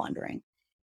mind wandering.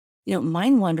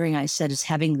 Mind wandering, I said, is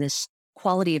having this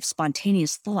quality of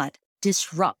spontaneous thought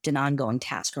disrupt an ongoing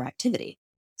task or activity.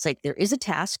 It's like there is a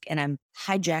task and I'm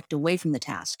hijacked away from the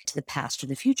task to the past or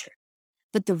the future.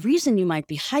 But the reason you might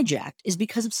be hijacked is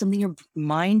because of something your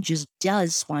mind just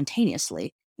does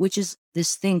spontaneously, which is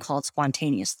this thing called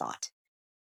spontaneous thought.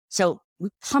 So we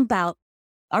pump out,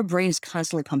 our brain is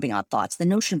constantly pumping out thoughts. The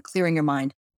notion of clearing your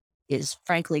mind is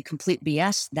frankly complete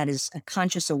BS. That is, a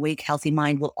conscious, awake, healthy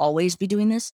mind will always be doing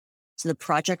this. So the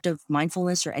project of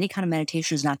mindfulness or any kind of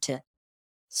meditation is not to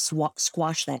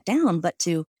squash that down, but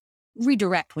to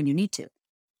redirect when you need to.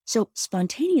 So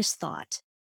spontaneous thought,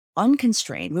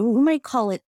 unconstrained, we might call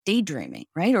it daydreaming,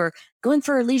 right? Or going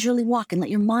for a leisurely walk and let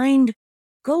your mind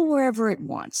go wherever it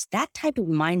wants. That type of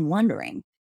mind wandering,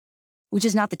 which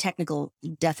is not the technical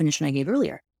definition I gave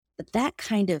earlier, but that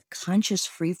kind of conscious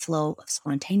free flow of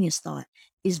spontaneous thought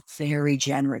is very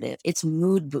generative. It's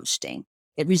mood boosting.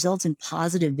 It results in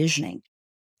positive visioning.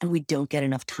 And we don't get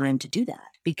enough time to do that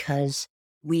because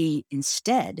we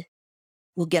instead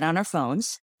will get on our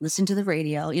phones, listen to the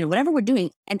radio, whatever we're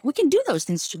doing. And we can do those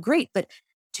things too, great, but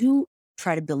do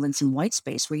try to build in some white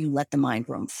space where you let the mind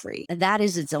roam free. And that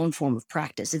is its own form of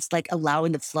practice. It's like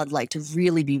allowing the floodlight to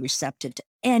really be receptive to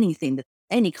any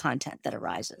content that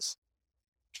arises.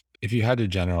 If you had to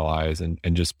generalize and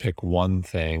just pick one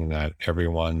thing that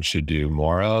everyone should do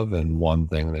more of and one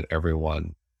thing that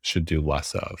everyone should do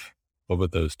less of, what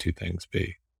would those two things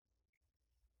be?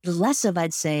 The less of,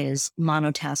 I'd say, is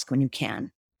monotask when you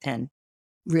can, and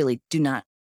really do not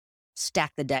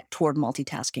stack the deck toward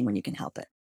multitasking when you can help it.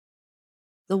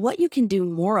 The what you can do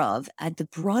more of at the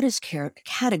broadest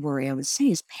category, I would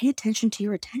say, is pay attention to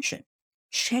your attention.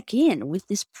 Check in with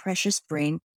this precious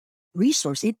brain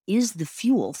resource. It is the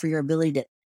fuel for your ability to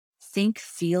think,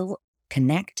 feel,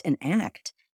 connect, and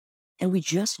act. And we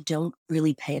just don't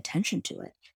really pay attention to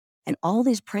it. And all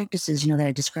these practices, that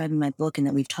I describe in my book and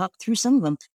that we've talked through some of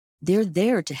them, they're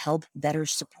there to help better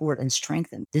support and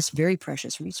strengthen this very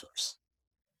precious resource.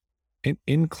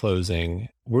 In closing,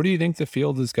 where do you think the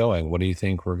field is going? What do you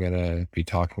think we're going to be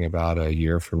talking about a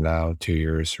year from now, 2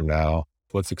 years from now?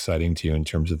 What's exciting to you in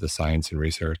terms of the science and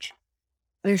research?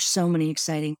 There's so many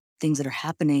exciting things that are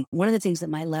happening. One of the things that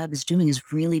my lab is doing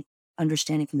is really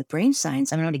understanding from the brain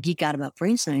science. I'm not a geek out about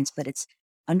brain science, but it's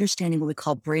understanding what we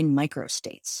call brain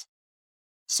microstates.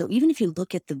 So even if you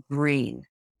look at the brain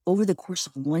over the course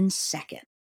of 1 second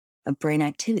of brain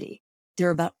activity, there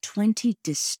are about 20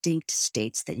 distinct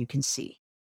states that you can see,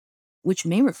 which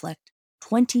may reflect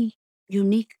 20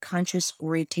 unique conscious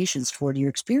orientations toward your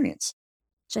experience.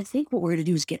 So I think what we're going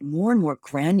to do is get more and more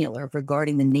granular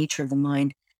regarding the nature of the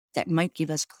mind that might give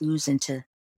us clues into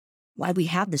why we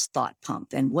have this thought pump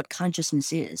and what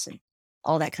consciousness is and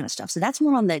all that kind of stuff. So that's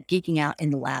more on the geeking out in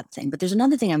the lab thing. But there's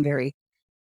another thing I'm very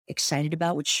excited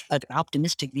about, which an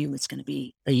optimistic view, it's going to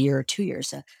be a year or 2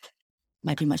 years.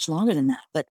 Might be much longer than that.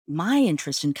 But my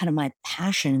interest and kind of my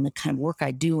passion and the kind of work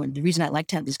I do, and the reason I like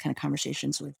to have these kind of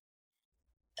conversations with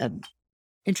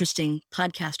interesting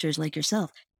podcasters like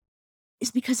yourself,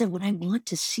 is because of what I want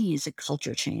to see is a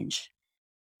culture change.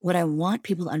 What I want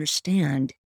people to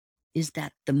understand is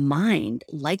that the mind,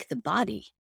 like the body,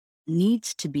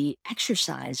 needs to be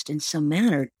exercised in some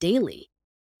manner daily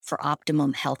for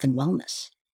optimum health and wellness.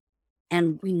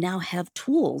 And we now have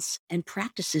tools and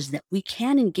practices that we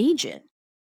can engage in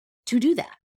to do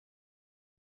that.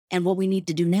 And what we need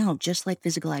to do now, just like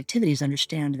physical activities,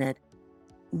 understand that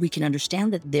we can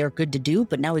understand that they're good to do,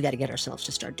 but now we got to get ourselves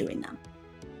to start doing them.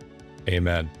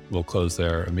 Amen. We'll close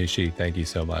there. Amishi, thank you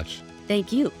so much.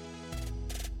 Thank you.